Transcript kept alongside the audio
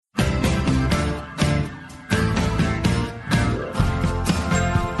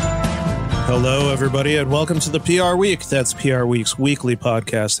Hello, everybody, and welcome to the PR Week. That's PR Week's weekly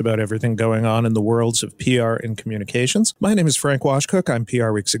podcast about everything going on in the worlds of PR and communications. My name is Frank Washcook. I'm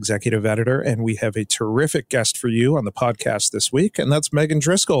PR Week's executive editor, and we have a terrific guest for you on the podcast this week, and that's Megan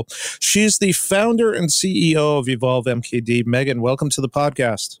Driscoll. She's the founder and CEO of EvolveMKD. Megan, welcome to the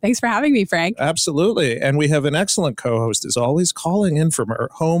podcast. Thanks for having me, Frank. Absolutely. And we have an excellent co-host, as always, calling in from her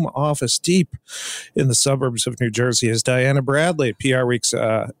home office deep in the suburbs of New Jersey, is Diana Bradley, PR Week's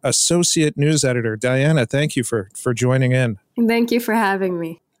associate news editor. Diana, thank you for joining in. Thank you for having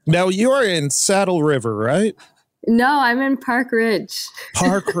me. Now, you're in Saddle River, right? No, I'm in Park Ridge.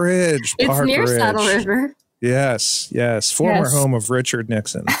 Park Ridge. It's near Ridge. Saddle River. Yes. Former home of Richard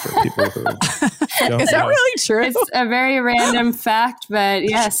Nixon, for people who don't Is that know. really true? It's a very random fact, but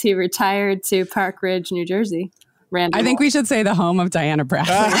yes, he retired to Park Ridge, New Jersey. Random. I think we should say the home of Diana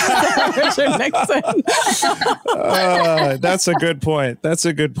Bradley. Richard Nixon. That's a good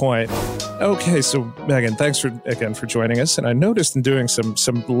point. Okay, so Megan, thanks again for joining us. And I noticed in doing some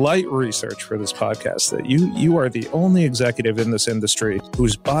light research for this podcast that you are the only executive in this industry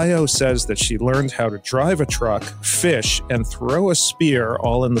whose bio says that she learned how to drive a truck, fish, and throw a spear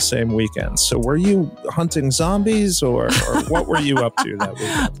all in the same weekend. So were you hunting zombies or what were you up to that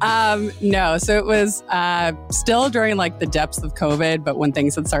weekend? No, so it was still during like the depths of COVID, but when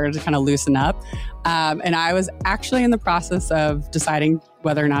things had started to kind of loosen up. And I was actually in the process of deciding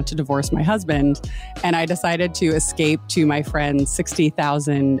whether or not to divorce my husband. And I decided to escape to my friend's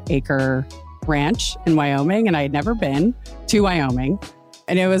 60,000 acre ranch in Wyoming. And I had never been to Wyoming.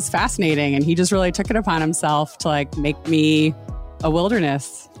 And it was fascinating. And he just really took it upon himself to like make me a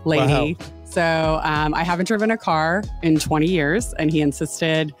wilderness lady. Wow. So I haven't driven a car in 20 years. And he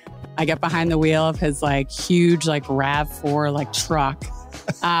insisted I get behind the wheel of his like huge like RAV4 like truck.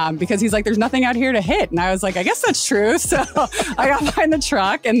 Because he's like, there's nothing out here to hit. And I was like, I guess that's true. So I got behind the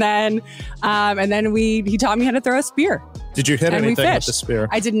truck and then he taught me how to throw a spear. Did you hit anything with the spear?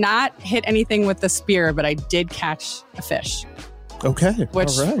 I did not hit anything with the spear, but I did catch a fish. Okay.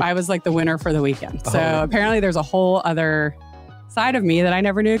 Which I was like the winner for the weekend. So apparently there's a whole other side of me that I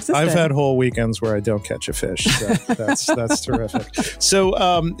never knew existed. I've had whole weekends where I don't catch a fish. So that's terrific. So,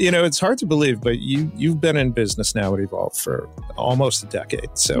 it's hard to believe, but you've been in business now at Evolve for almost a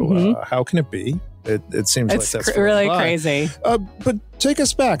decade. So how can it be? It seems like that's really crazy. But take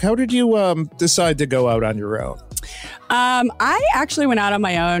us back. How did you decide to go out on your own? I actually went out on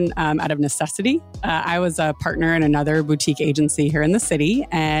my own out of necessity. I was a partner in another boutique agency here in the city.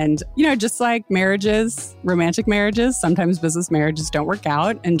 And, just like marriages, romantic marriages, sometimes business marriages don't work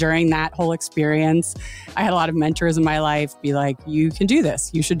out. And during that whole experience, I had a lot of mentors in my life be like, you can do this.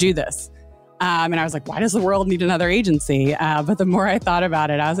 You should do this. And I was like, why does the world need another agency? But the more I thought about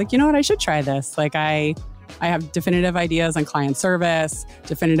it, I was like, you know what? I should try this. Like I have definitive ideas on client service,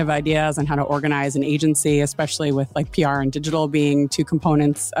 definitive ideas on how to organize an agency, especially with like PR and digital being two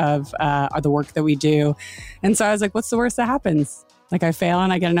components of the work that we do. And so I was like, what's the worst that happens? Like I fail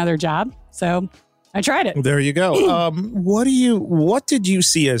and I get another job. So I tried it. There you go. What did you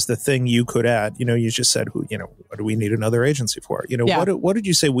see as the thing you could add? You just said, what do we need another agency for? What did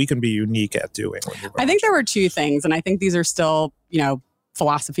you say we can be unique at doing? I think there were two things. And I think these are still,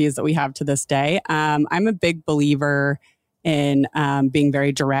 philosophies that we have to this day. I'm a big believer in being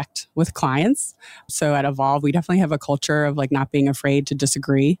very direct with clients. So at Evolve, we definitely have a culture of like not being afraid to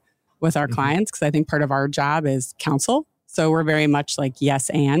disagree with our clients, because I think part of our job is counsel. So we're very much like yes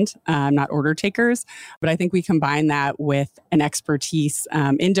and not order takers. But I think we combine that with an expertise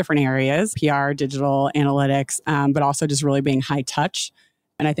in different areas, PR, digital, analytics, but also just really being high touch.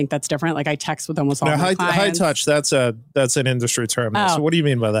 And I think that's different. Like I text with almost all my clients. High touch, that's an industry term. So what do you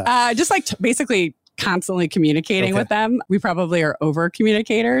mean by that? Just like basically constantly communicating with them. We probably are over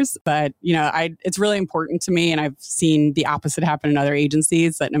communicators, but it's really important to me. And I've seen the opposite happen in other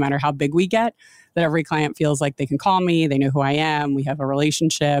agencies, that no matter how big we get, that every client feels like they can call me, they know who I am, we have a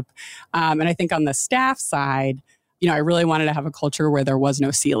relationship. And I think on the staff side, I really wanted to have a culture where there was no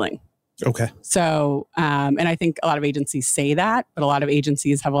ceiling. Okay. So, and I think a lot of agencies say that, but a lot of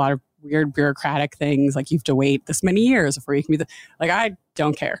agencies have a lot of weird bureaucratic things. Like you have to wait this many years before you can be like, I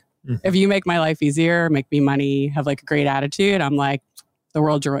don't care. Mm-hmm. If you make my life easier, make me money, have like a great attitude, I'm like, the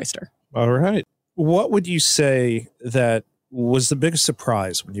world's your oyster. All right. What would you say that was the biggest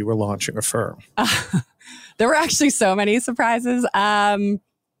surprise when you were launching a firm? There were actually so many surprises. The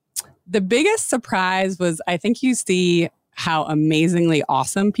biggest surprise was, I think you see how amazingly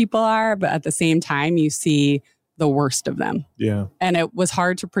awesome people are, but at the same time, you see the worst of them. Yeah. And it was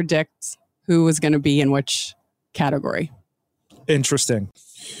hard to predict who was going to be in which category. Interesting.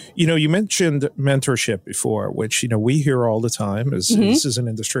 You mentioned mentorship before, which, we hear all the time. This is an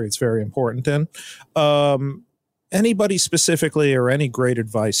industry it's very important in. Anybody specifically or any great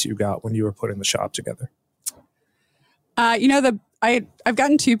advice you got when you were putting the shop together? I've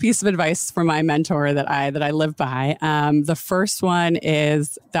gotten two pieces of advice from my mentor that I live by. The first one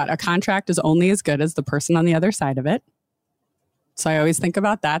is that a contract is only as good as the person on the other side of it. So I always think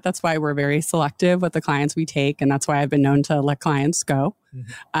about that. That's why we're very selective with the clients we take. And that's why I've been known to let clients go.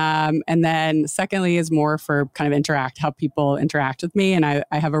 And then secondly is more for kind of how people interact with me. And I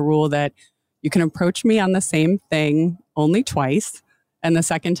have a rule that you can approach me on the same thing only twice. And the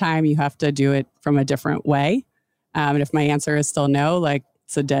second time you have to do it from a different way. And if my answer is still no,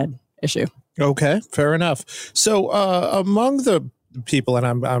 it's a dead issue. Okay, fair enough. So among the people, and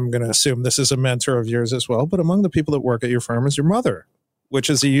I'm going to assume this is a mentor of yours as well, but among the people that work at your firm is your mother, which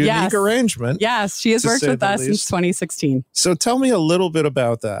is a unique arrangement. Yes, she has worked with us since 2016. So tell me a little bit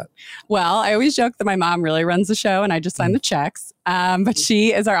about that. Well, I always joke that my mom really runs the show and I just sign the checks. But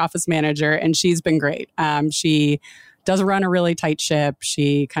she is our office manager and she's been great. She does run a really tight ship.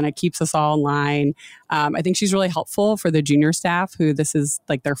 She kind of keeps us all in line. I think she's really helpful for the junior staff who this is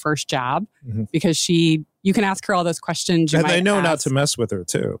their first job because you can ask her all those questions. And they know not to mess with her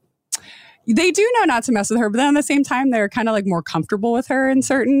too. They do know not to mess with her, but then at the same time, they're kind of more comfortable with her in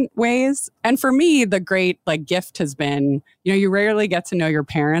certain ways. And for me, the great gift has been, you rarely get to know your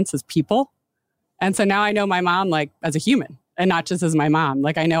parents as people. And so now I know my mom as a human and not just as my mom.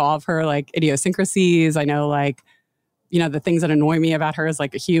 I know all of her idiosyncrasies. I know the things that annoy me about her as a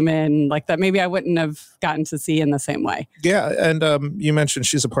human, that maybe I wouldn't have gotten to see in the same way. Yeah. And you mentioned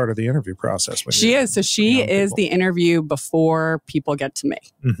she's a part of the interview process. She is. So she is the interview before people get to me.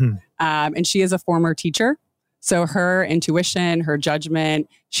 And she is a former teacher. So her intuition, her judgment,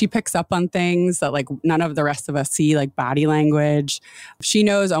 she picks up on things that none of the rest of us see, body language. She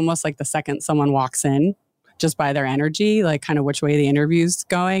knows almost the second someone walks in, just by their energy, kind of which way the interview's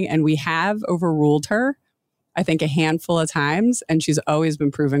going. And we have overruled her, I think, a handful of times, and she's always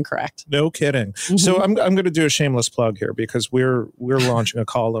been proven correct. No kidding. So I'm going to do a shameless plug here because we're launching a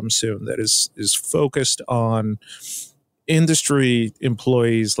column soon that is focused on industry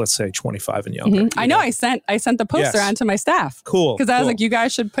employees, let's say 25 and younger. I know. I sent the poster on to my staff. Cool. Because I was you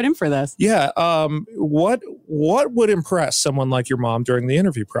guys should put in for this. Yeah. What would impress someone like your mom during the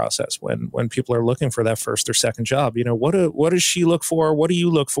interview process when people are looking for that first or second job? What does she look for? What do you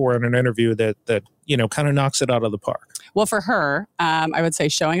look for in an interview that kind of knocks it out of the park? Well, for her, I would say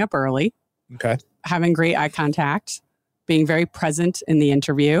showing up early. Okay. Having great eye contact, being very present in the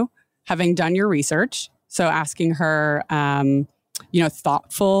interview, having done your research. So asking her,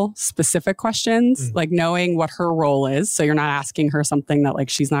 thoughtful, specific questions, knowing what her role is. So you're not asking her something that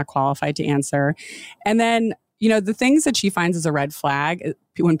she's not qualified to answer. And then, the things that she finds as a red flag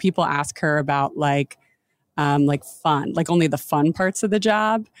when people ask her about fun, only the fun parts of the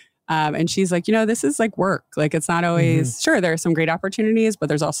job. And she's this is work. It's not always, sure, there are some great opportunities, but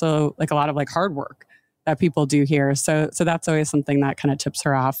there's also a lot of hard work that people do here. So that's always something that kind of tips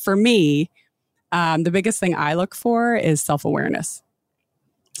her off. For me, the biggest thing I look for is self-awareness.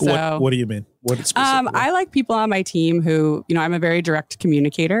 So, what do you mean? What specifically? I like people on my team who, I'm a very direct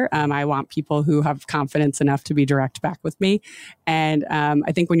communicator. I want people who have confidence enough to be direct back with me. And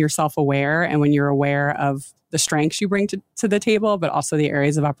I think when you're self-aware and when you're aware of the strengths you bring to the table, but also the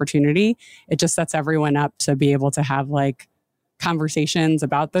areas of opportunity, it just sets everyone up to be able to have conversations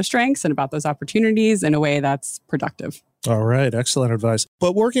about those strengths and about those opportunities in a way that's productive. All right. Excellent advice.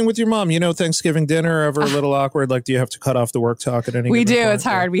 But working with your mom, Thanksgiving dinner ever a little awkward? Do you have to cut off the work talk at any We do. point? It's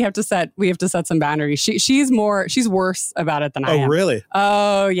hard. We have to set some boundaries. She's worse about it than I am. Oh, really?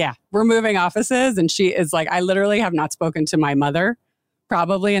 Oh, yeah. We're moving offices and she is I literally have not spoken to my mother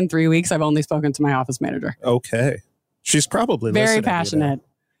probably in 3 weeks. I've only spoken to my office manager. Okay. She's probably very passionate.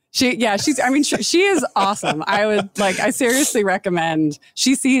 She is awesome. I seriously recommend.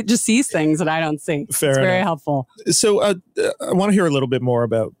 She just sees things that I don't see. Fair it's enough. Very helpful. So I want to hear a little bit more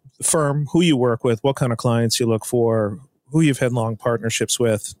about the firm, who you work with, what kind of clients you look for, who you've had long partnerships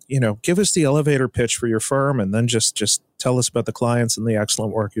with. Give us the elevator pitch for your firm, and then just tell us about the clients and the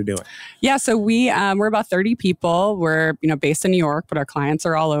excellent work you're doing. Yeah. So we're about 30 people. We're based in New York, but our clients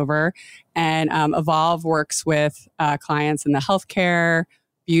are all over. And Evolve works with clients in the healthcare,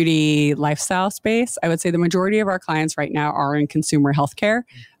 beauty, lifestyle space. I would say the majority of our clients right now are in consumer healthcare.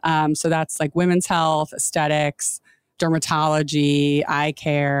 So that's women's health, aesthetics, dermatology, eye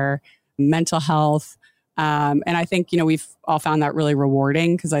care, mental health. And I think, we've all found that really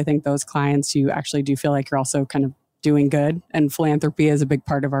rewarding because I think those clients, you actually do feel you're also kind of doing good. And philanthropy is a big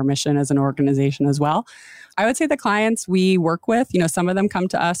part of our mission as an organization as well. I would say the clients we work with, some of them come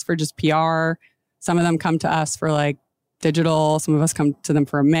to us for just PR. Some of them come to us for like digital. Some of us come to them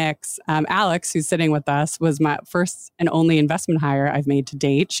for a mix. Alex, who's sitting with us, was my first and only investment hire I've made to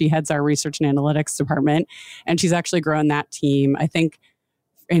date. She heads our research and analytics department, and she's actually grown that team. I think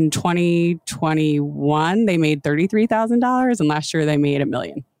in 2021, they made $33,000, and last year they made $1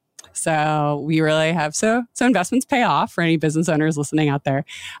 million. So we really have, so investments pay off for any business owners listening out there.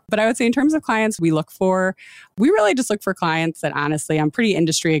 But I would say in terms of clients we really just look for clients that honestly, I'm pretty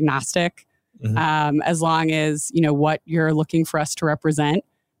industry agnostic. Mm-hmm. As long as, what you're looking for us to represent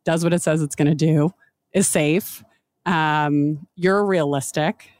does what it says it's going to do, is safe. You're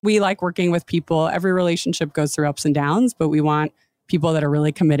realistic. We like working with people. Every relationship goes through ups and downs, but we want people that are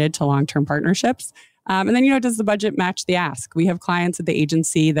really committed to long-term partnerships. And then, does the budget match the ask? We have clients at the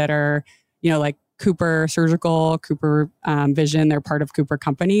agency that are, like Cooper Surgical, Cooper Vision. They're part of Cooper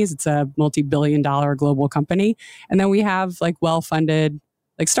Companies. It's a multi-billion-dollar global company. And then we have like well-funded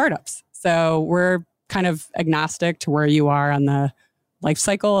like startups. So we're kind of agnostic to where you are on the life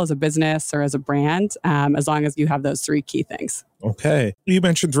cycle as a business or as a brand, as long as you have those three key things. Okay. You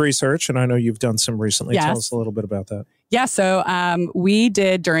mentioned research, and I know you've done some recently. Yes. Tell us a little bit about that. Yeah. So we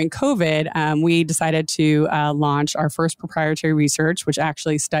did during COVID, we decided to launch our first proprietary research, which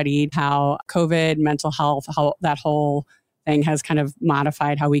actually studied how COVID, mental health, how that whole thing has kind of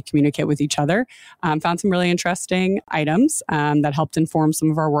modified how we communicate with each other. Found some really interesting items that helped inform some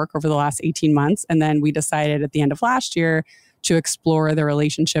of our work over the last 18 months. And then we decided at the end of last year to explore the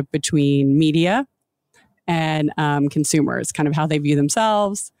relationship between media and consumers, kind of how they view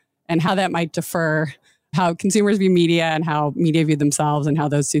themselves and how that might differ, how consumers view media and how media view themselves and how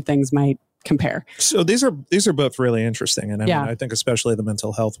those two things might compare. So these are both really interesting. And I think especially the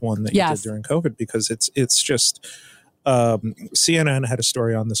mental health one that you did during COVID, because it's just... CNN had a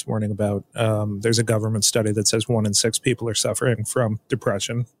story on this morning about there's a government study that says 1 in 6 people are suffering from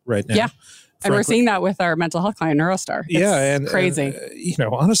depression right now. Yeah. And we're seeing that with our mental health client, Neurostar. It's crazy. And,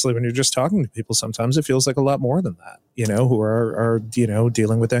 honestly, when you're just talking to people, sometimes it feels like a lot more than that, who are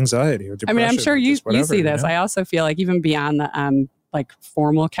dealing with anxiety or depression. I'm sure you see this. You know? I also feel like even beyond the like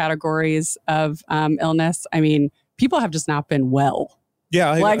formal categories of illness, people have just not been well.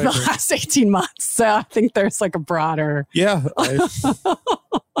 Yeah. The last 18 months. So I think there's like a broader. Yeah.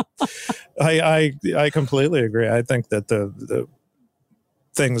 I completely agree. I think that the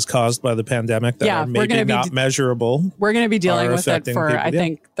things caused by the pandemic that are maybe not measurable. We're going to be dealing with it for, I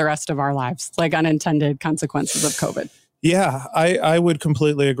think, the rest of our lives, like unintended consequences of COVID. Yeah, I would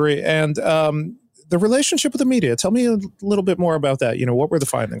completely agree. And the relationship with the media, tell me a little bit more about that. What were the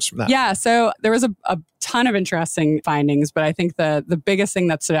findings from that? Yeah, so there was a ton of interesting findings, but I think the biggest thing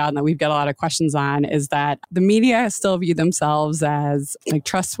that stood out and that we've got a lot of questions on is that the media still view themselves as like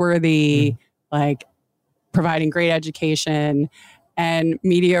trustworthy, like providing great education, and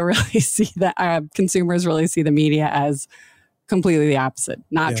media really see that consumers really see the media as completely the opposite,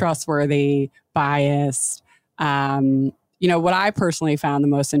 not trustworthy, biased. What I personally found the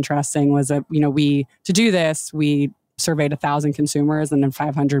most interesting was that, to do this, we surveyed 1,000 consumers and then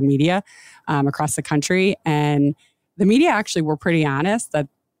 500 media across the country. And the media actually were pretty honest that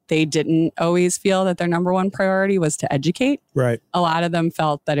they didn't always feel that their number one priority was to educate. Right. A lot of them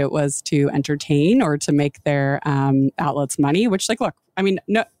felt that it was to entertain or to make their outlets money, which look,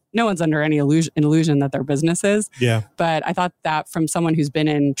 no one's under any illusion that their business is. Yeah. But I thought that from someone who's been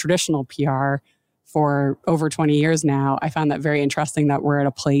in traditional PR for over 20 years now, I found that very interesting that we're at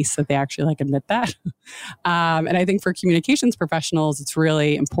a place that they actually admit that. And I think for communications professionals, it's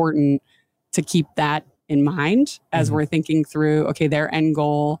really important to keep that in mind as we're thinking through, okay, their end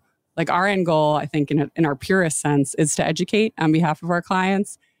goal, our end goal, I think in our purest sense is to educate on behalf of our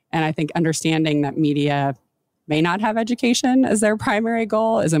clients. And I think understanding that media may not have education as their primary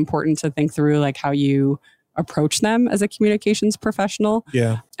goal is important to think through how you approach them as a communications professional.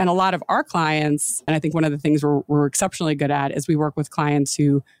 Yeah. And a lot of our clients, and I think one of the things we're exceptionally good at is we work with clients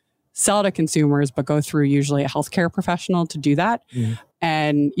who sell to consumers, but go through usually a healthcare professional to do that.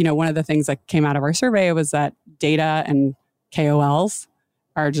 And, one of the things that came out of our survey was that data and KOLs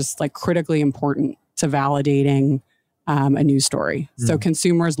are just critically important to validating a news story. So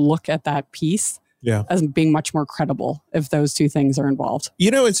consumers look at that piece as being much more credible if those two things are involved.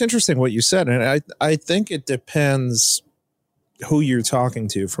 It's interesting what you said. And I think it depends who you're talking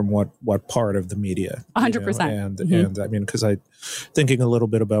to from what part of the media. 100%. And because thinking a little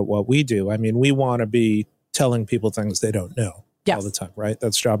bit about what we do, we want to be telling people things they don't know all the time, right?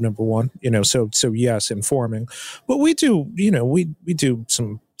 That's job number one, so yes, informing, but we do, we do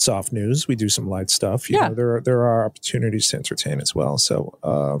some soft news. We do some light stuff. There are opportunities to entertain as well.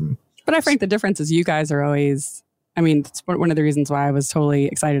 So, But I think the difference is you guys are always, I mean, it's one of the reasons why I was totally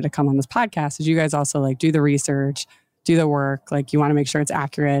excited to come on this podcast is you guys also like do the research, do the work. Like you want to make sure it's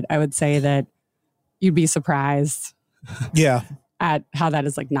accurate. I would say that you'd be surprised at how that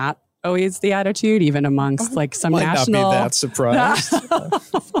is like not always the attitude, even amongst like some Might national. not be that surprised.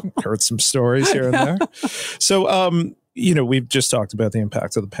 Heard some stories here and there. So, we've just talked about the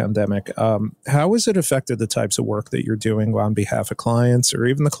impact of the pandemic. How has it affected the types of work that you're doing on behalf of clients or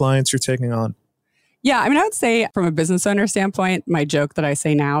even the clients you're taking on? Yeah, I mean, I would say from a business owner standpoint, my joke that I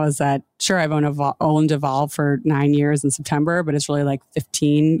say now is that, sure, I've owned Evolve for 9 years in September, but it's really like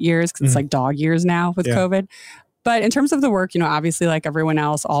 15 years because it's like dog years now with COVID. But in terms of the work, obviously like everyone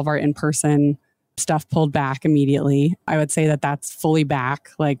else, all of our in-person stuff pulled back immediately. I would say that that's fully back.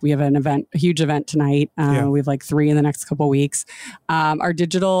 Like we have a huge event tonight. We have like 3 in the next couple of weeks. Our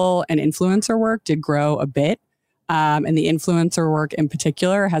digital and influencer work did grow a bit. And the influencer work in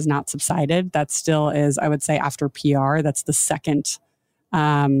particular has not subsided. That still is, I would say, after PR, that's the second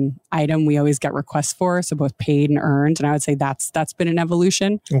item we always get requests for. So both paid and earned. And I would say that's been an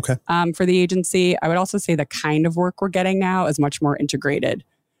evolution for the agency. I would also say the kind of work we're getting now is much more integrated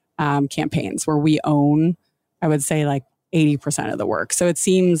campaigns where we own, I would say, like 80% of the work. So it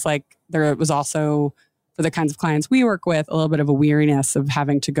seems like there was also, for the kinds of clients we work with, a little bit of a weariness of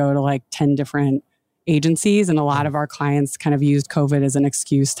having to go to like 10 different agencies. And a lot of our clients kind of used COVID as an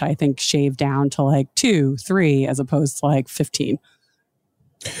excuse to, I think, shave down to like 2, 3, as opposed to like 15.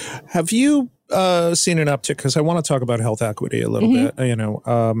 Have you seen an uptick? Because I want to talk about health equity a little bit.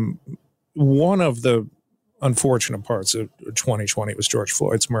 One of the unfortunate parts of 2020 was George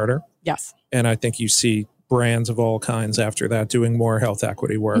Floyd's murder. Yes. And I think you see brands of all kinds after that doing more health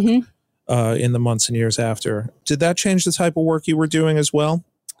equity work in the months and years after. Did that change the type of work you were doing as well?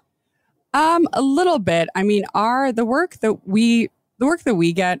 A little bit. I mean, the work that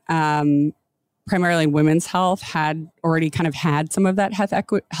we get, primarily in women's health, had already kind of had some of that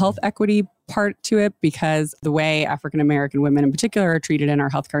health equity part to it, because the way African-American women in particular are treated in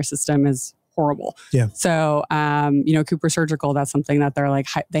our healthcare system is horrible. Yeah. So, Cooper Surgical, that's something that they're like,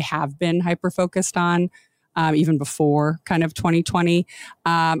 they have been hyper-focused on, even before kind of 2020.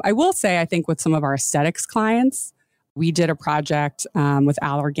 I will say, I think with some of our aesthetics clients, we did a project with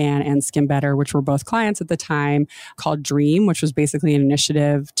Allergan and Skin Better, which were both clients at the time, called Dream, which was basically an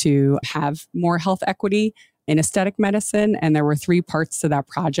initiative to have more health equity in aesthetic medicine. And there were 3 parts to that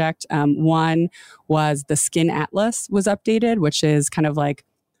project. One was the Skin Atlas was updated, which is kind of like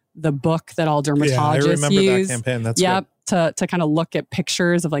the book that all dermatologists I remember use. that campaign. That's good. To kind of look at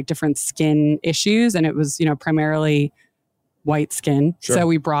pictures of like different skin issues. And it was, primarily white skin. Sure. So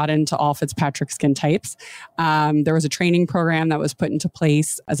we brought into all Fitzpatrick skin types. There was a training program that was put into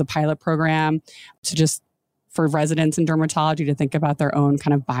place as a pilot program to just for residents in dermatology to think about their own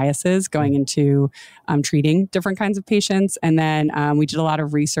kind of biases going into treating different kinds of patients. And then we did a lot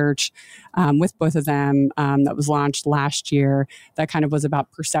of research with both of them that was launched last year that kind of was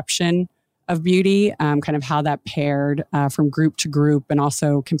about perception of beauty, kind of how that paired from group to group, and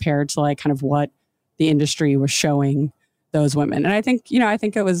also compared to like kind of what the industry was showing those women. And I think,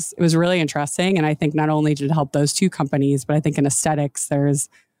 it was really interesting. And I think not only did it help those 2 companies, but I think in aesthetics, there's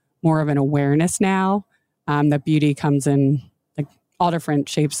more of an awareness now that beauty comes in like all different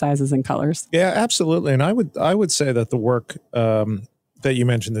shapes, sizes, and colors. Yeah, absolutely. And I would say that the work that you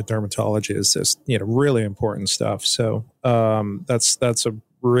mentioned, the dermatology, is just, really important stuff. So that's a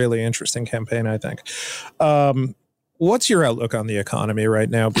really interesting campaign, I think. What's your outlook on the economy right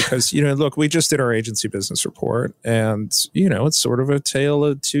now? Because, look, we just did our agency business report and, it's sort of a tale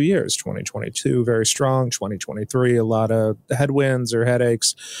of 2 years. 2022, very strong. 2023, a lot of headwinds or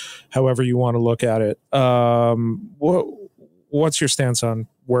headaches, however you want to look at it. What's your stance on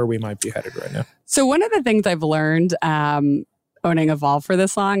where we might be headed right now? So one of the things I've learned owning Evolve for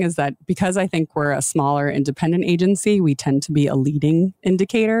this long is that because I think we're a smaller independent agency, we tend to be a leading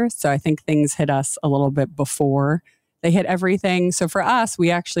indicator. So I think things hit us a little bit before they hit everything. So for us, we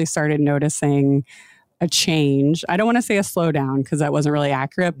actually started noticing a change. I don't want to say a slowdown because that wasn't really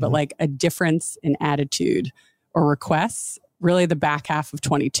accurate, but like a difference in attitude or requests, really the back half of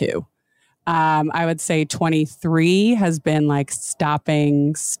 22. I would say 23 has been like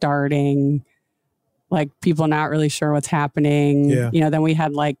stopping, starting, like people not really sure what's happening. Yeah. Then we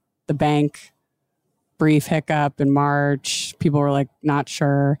had like the bank brief hiccup in March. People were like not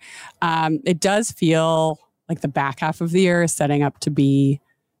sure. It does feel like the back half of the year is setting up to be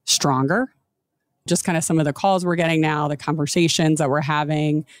stronger. Just kind of some of the calls we're getting now, the conversations that we're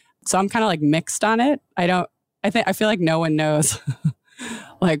having. So I'm kind of like mixed on it. I feel like no one knows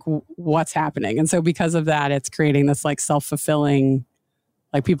like what's happening. And so because of that, it's creating this like self-fulfilling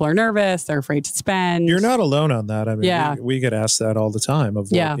Like people are nervous, they're afraid to spend. You're not alone on that. I mean, Yeah. we get asked that all the time of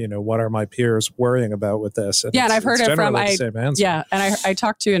what, what are my peers worrying about with this? And and I've heard it from the same answer. Yeah, and I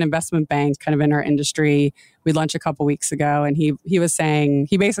talked to an investment bank kind of in our industry. We lunched a couple weeks ago, and he was saying,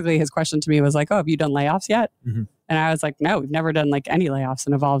 his question to me was like, "Oh, have you done layoffs yet?" Mm-hmm. And I was like, "No, we've never done like any layoffs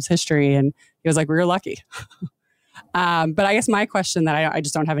in Evolve's history." And he was like, "We were lucky." But I guess my question that I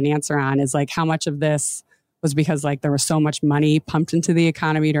just don't have an answer on is like, how much of this was because like there was so much money pumped into the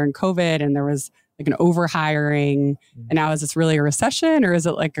economy during COVID and there was like an overhiring, and now is this really a recession, or is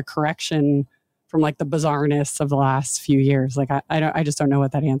it like a correction from like the bizarreness of the last few years? Like I just don't know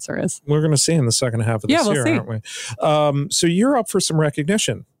what that answer is. We're going to see in the second half of this year, aren't we? So you're up for some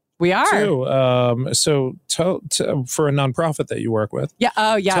recognition. We are. Too. So for a nonprofit that you work with. Yeah.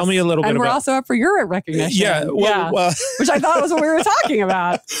 Oh, yes. Tell me a little bit about. And we're about, also up for your recognition. Yeah. Well, which I thought was what we were talking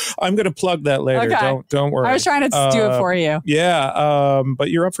about. I'm going to plug that later. Okay. Don't worry. I was trying to do it for you. Yeah. But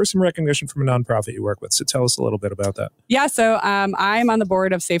you're up for some recognition from a nonprofit you work with. So tell us a little bit about that. Yeah. So I'm on the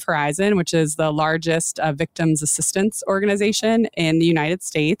board of Safe Horizon, which is the largest victims assistance organization in the United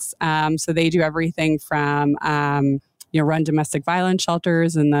States. So they do everything from run domestic violence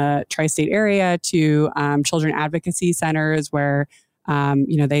shelters in the tri-state area to children advocacy centers where,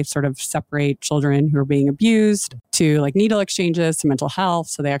 they sort of separate children who are being abused, to like needle exchanges, to mental health.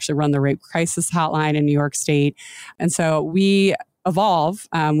 So they actually run the rape crisis hotline in New York State. And so we Evolve,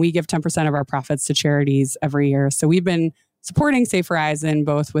 we give 10% of our profits to charities every year. So we've been supporting Safe Horizon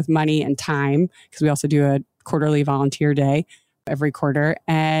both with money and time, because we also do a quarterly volunteer day every quarter.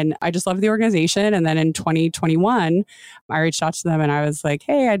 And I just love the organization. And then in 2021, I reached out to them and I was like,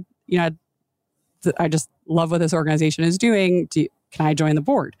 hey, I just love what this organization is doing. Can I join the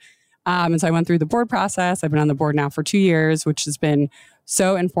board? And so I went through the board process. I've been on the board now for 2 years, which has been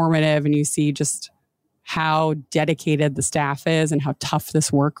so informative. And you see just how dedicated the staff is and how tough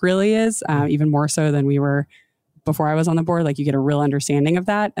this work really is, even more so than we were before I was on the board. Like you get a real understanding of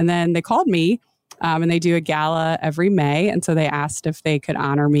that. And then they called me. And they do a gala every May. And so they asked if they could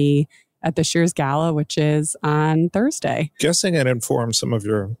honor me at this year's gala, which is on Thursday. Guessing it informs some of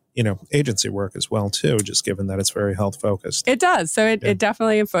your, agency work as well, too, just given that it's very health focused. It does. So it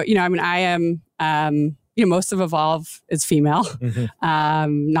definitely, I am, most of Evolve is female.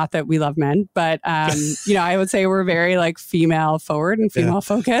 Mm-hmm. Not that we love men, but, I would say we're very like female forward and female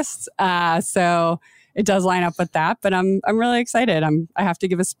focused. So it does line up with that, but I'm really excited. I have to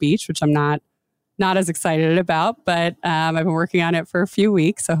give a speech, which I'm not as excited about, but I've been working on it for a few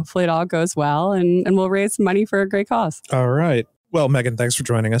weeks. So hopefully it all goes well and we'll raise some money for a great cause. All right. Well, Megan, thanks for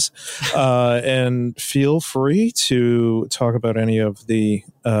joining us. And feel free to talk about any of the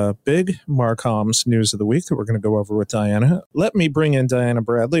big Marcoms news of the week that we're going to go over with Diana. Let me bring in Diana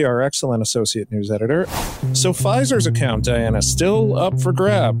Bradley, our excellent associate news editor. So Pfizer's account, Diana, still up for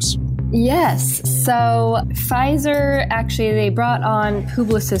grabs. Yes. So Pfizer, actually, they brought on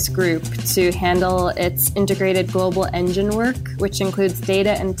Publicis Group to handle its integrated global engine work, which includes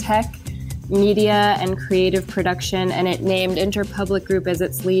data and tech, media and creative production, and it named Interpublic Group as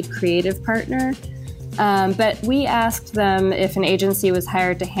its lead creative partner. But we asked them if an agency was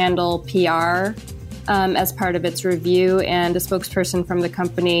hired to handle PR as part of its review, and a spokesperson from the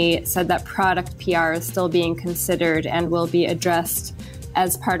company said that product PR is still being considered and will be addressed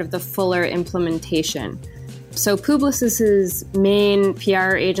as part of the fuller implementation. So Publicis's main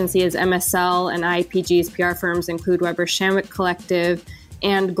PR agency is MSL, and IPG's PR firms include Weber Shandwick Collective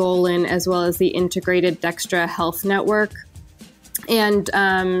and Golan, as well as the integrated Dextra Health Network. And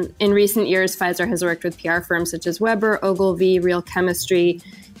in recent years, Pfizer has worked with PR firms such as Weber, Ogilvy, Real Chemistry,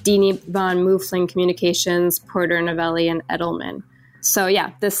 Dini von Muffling Communications, Porter Novelli, and Edelman. So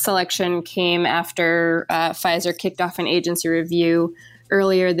yeah, this selection came after Pfizer kicked off an agency review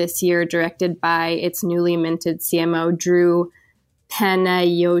earlier this year, directed by its newly minted CMO, Drew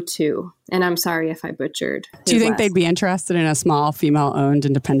Panayotou. And I'm sorry if I butchered his Do you think they'd be interested in a small female-owned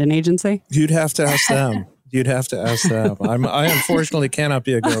independent agency? You'd have to ask them. I unfortunately cannot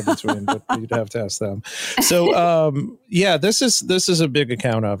be a go-between, but you'd have to ask them. So, this is a big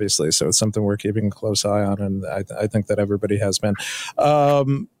account, obviously. So it's something we're keeping a close eye on, and I think that everybody has been.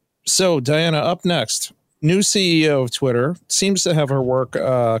 So, Diana, up next. New CEO of Twitter seems to have her work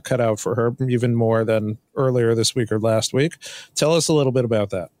cut out for her even more than earlier this week or last week. Tell us a little bit about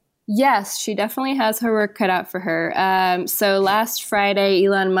that. Yes, she definitely has her work cut out for her. So last Friday,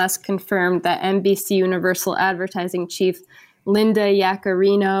 Elon Musk confirmed that NBC Universal Advertising chief Linda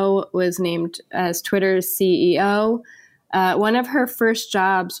Yaccarino was named as Twitter's CEO. One of her first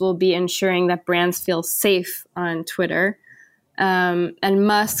jobs will be ensuring that brands feel safe on Twitter. And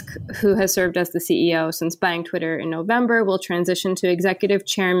Musk, who has served as the CEO since buying Twitter in November, will transition to executive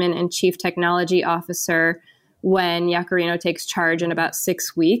chairman and chief technology officer when Yaccarino takes charge in about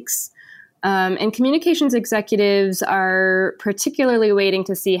 6 weeks. And communications executives are particularly waiting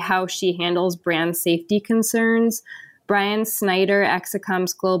to see how she handles brand safety concerns. Brian Snyder,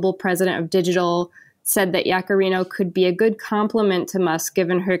 Axicom's global president of digital, said that Yaccarino could be a good complement to Musk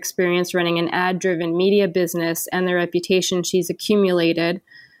given her experience running an ad-driven media business and the reputation she's accumulated.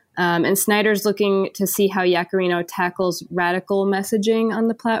 And Snyder's looking to see how Yaccarino tackles radical messaging on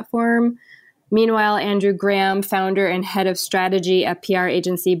the platform. Meanwhile, Andrew Graham, founder and head of strategy at PR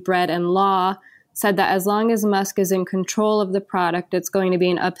agency Bread and Law, said that as long as Musk is in control of the product, it's going to be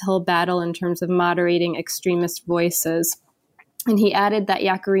an uphill battle in terms of moderating extremist voices. And he added that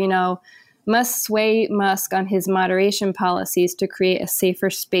Yaccarino must sway Musk on his moderation policies to create a safer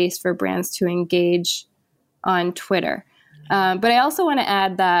space for brands to engage on Twitter. But I also want to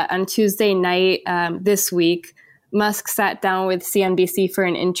add that on Tuesday night this week, Musk sat down with CNBC for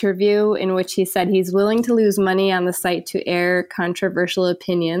an interview in which he said he's willing to lose money on the site to air controversial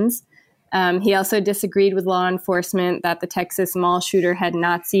opinions. He also disagreed with law enforcement that the Texas mall shooter had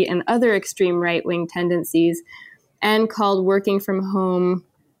Nazi and other extreme right-wing tendencies, and called working from home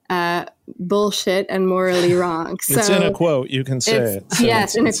bullshit and morally wrong. So it's in a quote. You can say it. So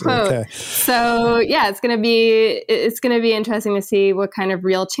yes, in a quote. Okay. So yeah, it's gonna be interesting to see what kind of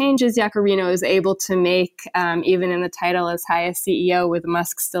real changes Yaccarino is able to make, even in the title as high as CEO, with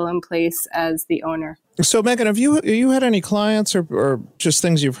Musk still in place as the owner. So Megan, have you had any clients or just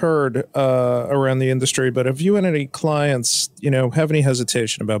things you've heard around the industry, but have you had any clients, have any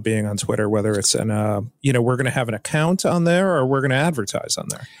hesitation about being on Twitter, whether it's we're going to have an account on there or we're going to advertise on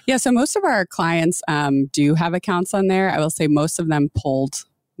there? Yeah. So most of our clients do have accounts on there. I will say most of them pulled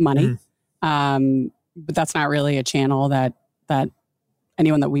money, but that's not really a channel that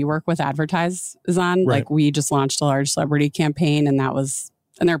anyone that we work with advertises on. Right. Like we just launched a large celebrity campaign and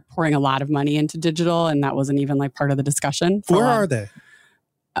they're pouring a lot of money into digital, and that wasn't even like part of the discussion. Where are they?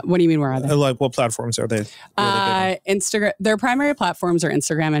 What do you mean, where are they? Like what platforms are they? Instagram. Their primary platforms are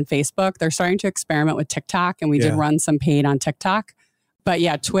Instagram and Facebook. They're starting to experiment with TikTok, and we did run some paid on TikTok. But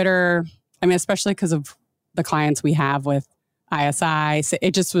yeah, Twitter, I mean, especially because of the clients we have with ISI, so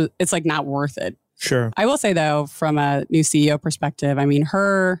it's like not worth it. Sure. I will say though, from a new CEO perspective, I mean,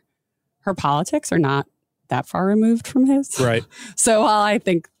 her politics are not that far removed from his. Right. So while I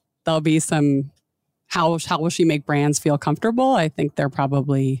think there'll be some, how will she make brands feel comfortable? I think they're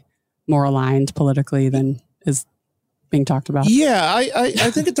probably more aligned politically than is being talked about. Yeah,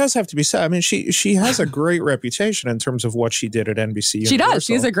 I think it does have to be said. I mean, she has a great reputation in terms of what she did at NBC Universal. She does.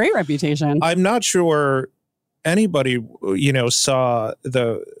 She has a great reputation. I'm not sure anybody, saw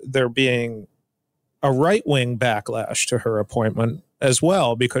there being a right-wing backlash to her appointment as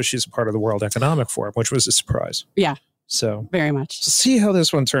well, because she's a part of the World Economic Forum, which was a surprise. Yeah. So very much. See how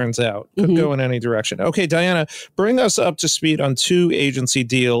this one turns out. Could go in any direction. Okay, Diana, bring us up to speed on 2 agency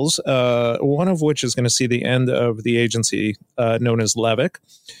deals, one of which is going to see the end of the agency known as Levick,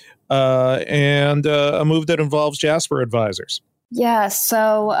 and a move that involves Jasper Advisors. Yeah,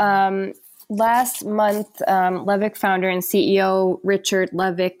 so last month, Levick founder and CEO Richard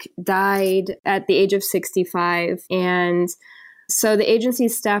Levick died at the age of 65, and so the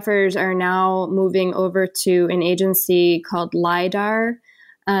agency's staffers are now moving over to an agency called LIDAR.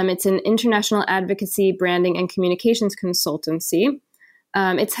 It's an international advocacy, branding, and communications consultancy.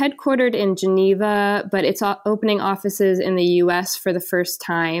 It's headquartered in Geneva, but it's opening offices in the U.S. for the first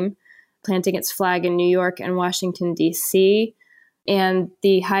time, planting its flag in New York and Washington, D.C., and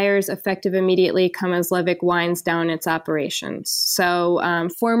the hires effective immediately come as Levick winds down its operations. So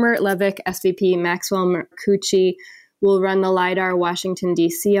former Levick SVP Maxwell Mercucci will run the LIDAR Washington,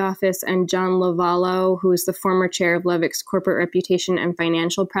 D.C. office, and John Lovallo, who is the former chair of Levick's corporate reputation and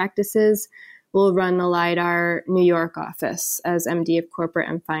financial practices, will run the LIDAR New York office as MD of corporate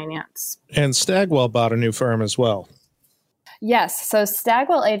and finance. And Stagwell bought a new firm as well. Yes. So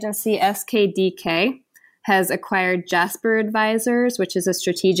Stagwell agency SKDK has acquired Jasper Advisors, which is a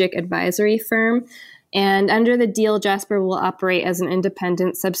strategic advisory firm. And under the deal, Jasper will operate as an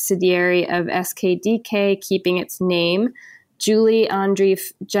independent subsidiary of SKDK, keeping its name. Julie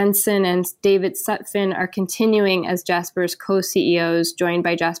Andreef Jensen and David Sutphin are continuing as Jasper's co-CEOs, joined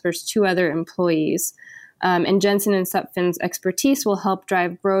by Jasper's 2 other employees. And Jensen and Sutphin's expertise will help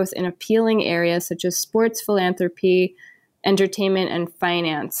drive growth in appealing areas such as sports, philanthropy, entertainment, and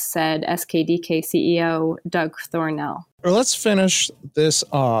finance, said SKDK CEO Doug Thornell. Let's finish this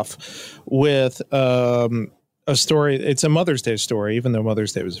off with a story. It's a Mother's Day story, even though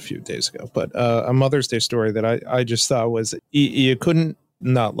Mother's Day was a few days ago. But a Mother's Day story that I just thought was you couldn't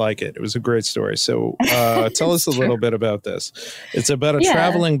not like it. It was a great story. So tell us a little bit about this. It's about a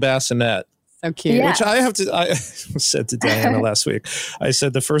traveling bassinet. So cute. Which I said to Diana last week. I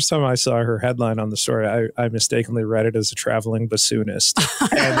said the first time I saw her headline on the story, I mistakenly read it as a traveling bassoonist.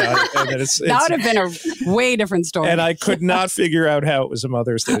 And it's, that would have been a way different story. And I could not figure out how it was a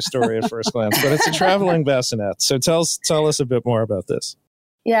Mother's Day story at first glance, but it's a traveling bassinet. So tell us a bit more about this.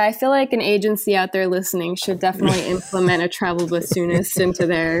 Yeah, I feel like an agency out there listening should definitely implement a travel bassoonist into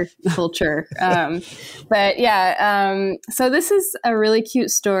their culture. So this is a really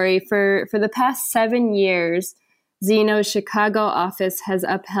cute story. For the past 7 years, Zeno's Chicago office has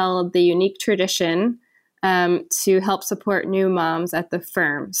upheld the unique tradition to help support new moms at the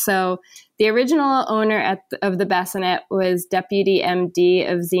firm. So the original owner of the bassinet was Deputy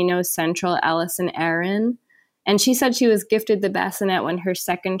MD of Zeno's Central, Allison Aaron. And she said she was gifted the bassinet when her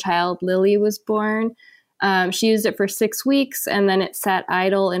second child, Lily, was born. She used it for 6 weeks, and then it sat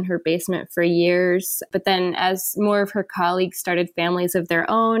idle in her basement for years. But then as more of her colleagues started families of their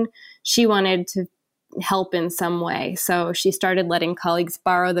own, she wanted to help in some way. So she started letting colleagues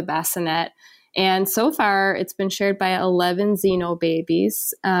borrow the bassinet. And so far, it's been shared by 11 Zeno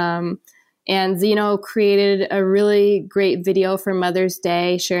babies. And Zeno created a really great video for Mother's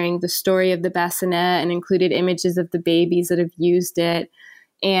Day, sharing the story of the bassinet and included images of the babies that have used it.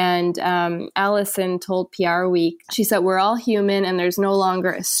 And Allison told PR Week, she said, "We're all human and there's no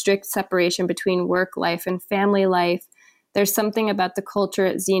longer a strict separation between work life and family life. There's something about the culture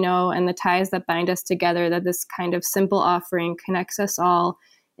at Zeno and the ties that bind us together that this kind of simple offering connects us all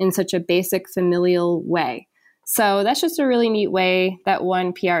in such a basic familial way." So that's just a really neat way that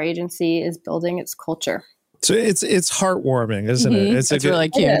one PR agency is building its culture. So it's heartwarming, isn't it? It's really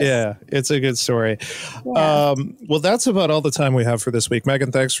cute. Yeah, it's a good story. Yeah. Well, that's about all the time we have for this week.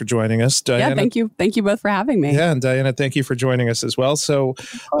 Megan, thanks for joining us. Diana, yeah, thank you. Thank you both for having me. Yeah, and Diana, thank you for joining us as well. So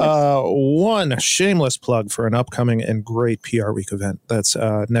one shameless plug for an upcoming and great PR Week event. That's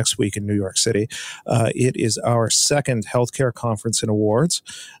next week in New York City. It is our second healthcare conference and awards.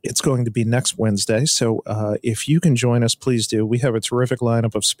 It's going to be next Wednesday. So if you can join us, please do. We have a terrific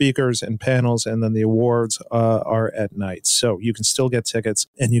lineup of speakers and panels, and then the awards are at night. So you can still get tickets,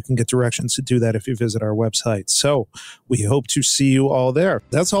 and you can get directions to do that if you visit our website. So we hope to see you all there.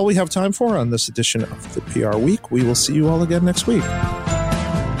 That's all we have time for on this edition of the PR Week. We will see you all again next week.